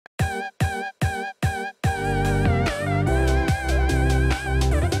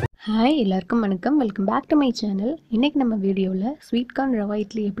Hi எல்லாருக்கும் வணக்கம். Welcome back to my channel. இன்றைக்கி நம்ம வீடியோவில் ஸ்வீட் கார்ன் ரவா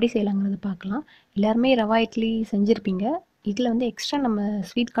இட்லி எப்படி செய்யலாங்கிறத பார்க்கலாம். எல்லாருமே ரவா இட்லி செஞ்சுருப்பீங்க. இதில் வந்து எக்ஸ்ட்ரா நம்ம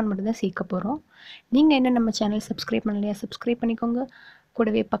ஸ்வீட் கார்ன் மட்டும் தான் சேர்க்க போகிறோம். நீங்கள் என்ன நம்ம சேனல் சப்ஸ்கிரைப் பண்ணலையா, சப்ஸ்கிரைப் பண்ணிக்கோங்க.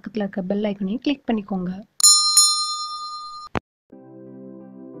 கூடவே பக்கத்தில் இருக்க பெல் ஐக்கனையும் கிளிக் பண்ணிக்கோங்க.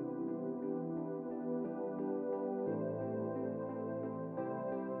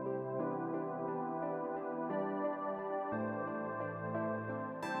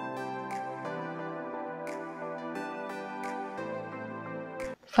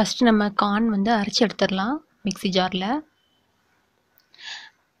 ஃபஸ்ட்டு நம்ம கார்ன் வந்து அரைச்சி எடுத்துடலாம் மிக்ஸி ஜாரில்.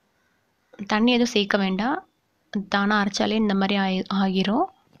 தண்ணி எதுவும் சேர்க்க வேண்டாம், தானாக அரைச்சாலே இந்த மாதிரி ஆகிரும்.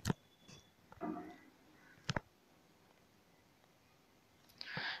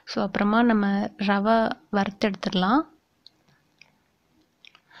 ஸோ அப்புறமா நம்ம ரவை வறுத்து எடுத்துடலாம்.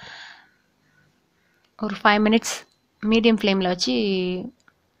 ஒரு 5 மினிட்ஸ் மீடியம் ஃப்ளேமில் வச்சு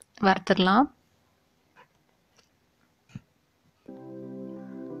வறுத்துடலாம்.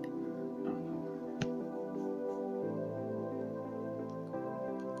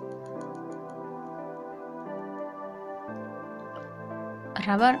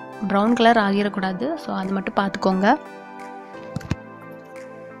 ரவை ப்ரௌன் கலர் ஆகிடக்கூடாது, ஸோ அது மட்டும் பார்த்துக்கோங்க.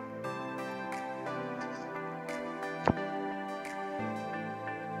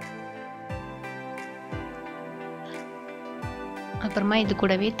 அப்புறமா இது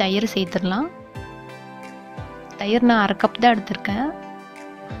கூடவே தயிர் சேர்த்துடலாம். தயிர் நான் 1/2 கப் தான் எடுத்திருக்கேன்.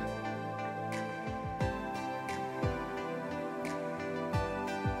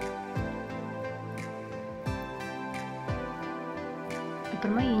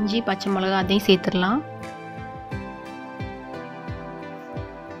 அப்புறமா இஞ்சி பச்சை மிளகா அதையும் சேர்த்துடலாம்.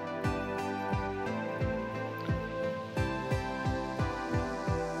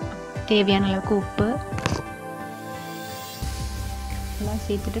 தேவையான அளவுக்கு உப்பு எல்லாம்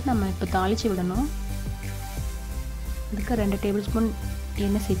சேர்த்துட்டு நம்ம இப்போ தாளித்து விடணும். அதுக்கு 2 டேபிள் ஸ்பூன்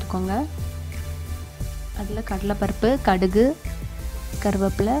எண்ணெய் சேர்த்துக்கோங்க. அதில் கடலைப்பருப்பு, கடுகு,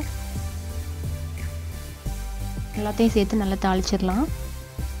 கருவேப்பிலை எல்லாத்தையும் சேர்த்து நல்லா தாளிச்சிடலாம்.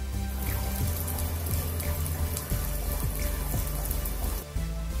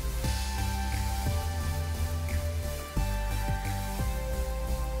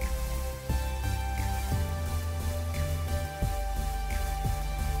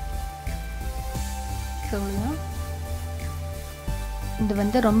 அவ்வளோதான். இது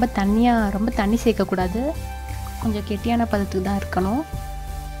வந்து ரொம்ப தண்ணி சேர்க்கக்கூடாது, கொஞ்சம் கெட்டியான பதத்துக்கு தான் இருக்கணும்.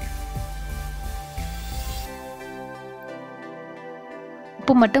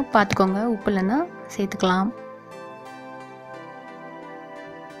 உப்பு மட்டும் பார்த்துக்கோங்க, உப்பு இல்லைன்னா சேர்த்துக்கலாம்.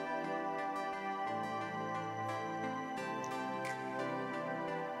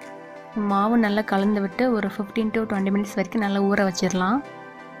 மாவு நல்லா கலந்து விட்டு ஒரு 15 to 20 மினிட்ஸ் வரைக்கும் நல்லா ஊற வச்சிடலாம்.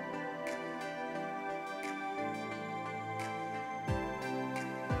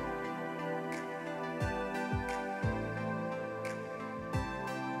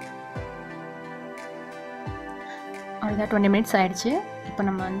 அவ்வளோதான், 20 மினிட்ஸ் ஆகிடுச்சு. இப்போ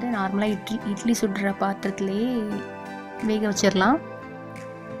நம்ம வந்து நார்மலாக இட்லி சுடுற பாத்திரத்துலேயே வேக வச்சிடலாம்.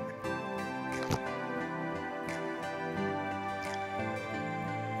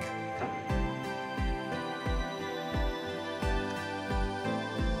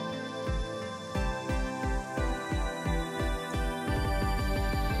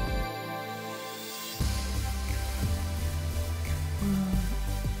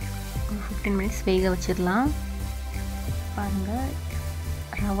 ஒரு 15 மினிட்ஸ் வேக வச்சிடலாம். பாருங்கள்,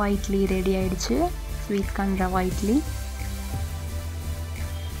 ரவா இட்லி ரெடி ஆயிடுச்சு. Sweet corn rava idli.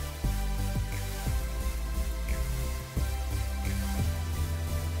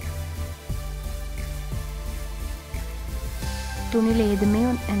 துணியில் எதுவுமே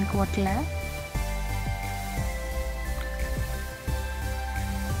எனக்கு ஒட்டலை.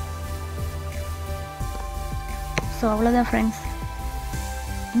 ஸோ அவ்வளோதான் ஃப்ரெண்ட்ஸ்.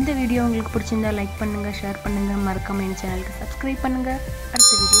 இந்த வீடியோ உங்களுக்கு பிடிச்சிருந்தா லைக் பண்ணுங்கள், ஷேர் பண்ணுங்கள், மறக்காமல் என் சேனலுக்கு சப்ஸ்கிரைப் பண்ணுங்கள்.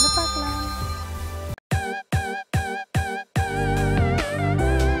 அடுத்த வீடியோவில் பார்க்கலாம்.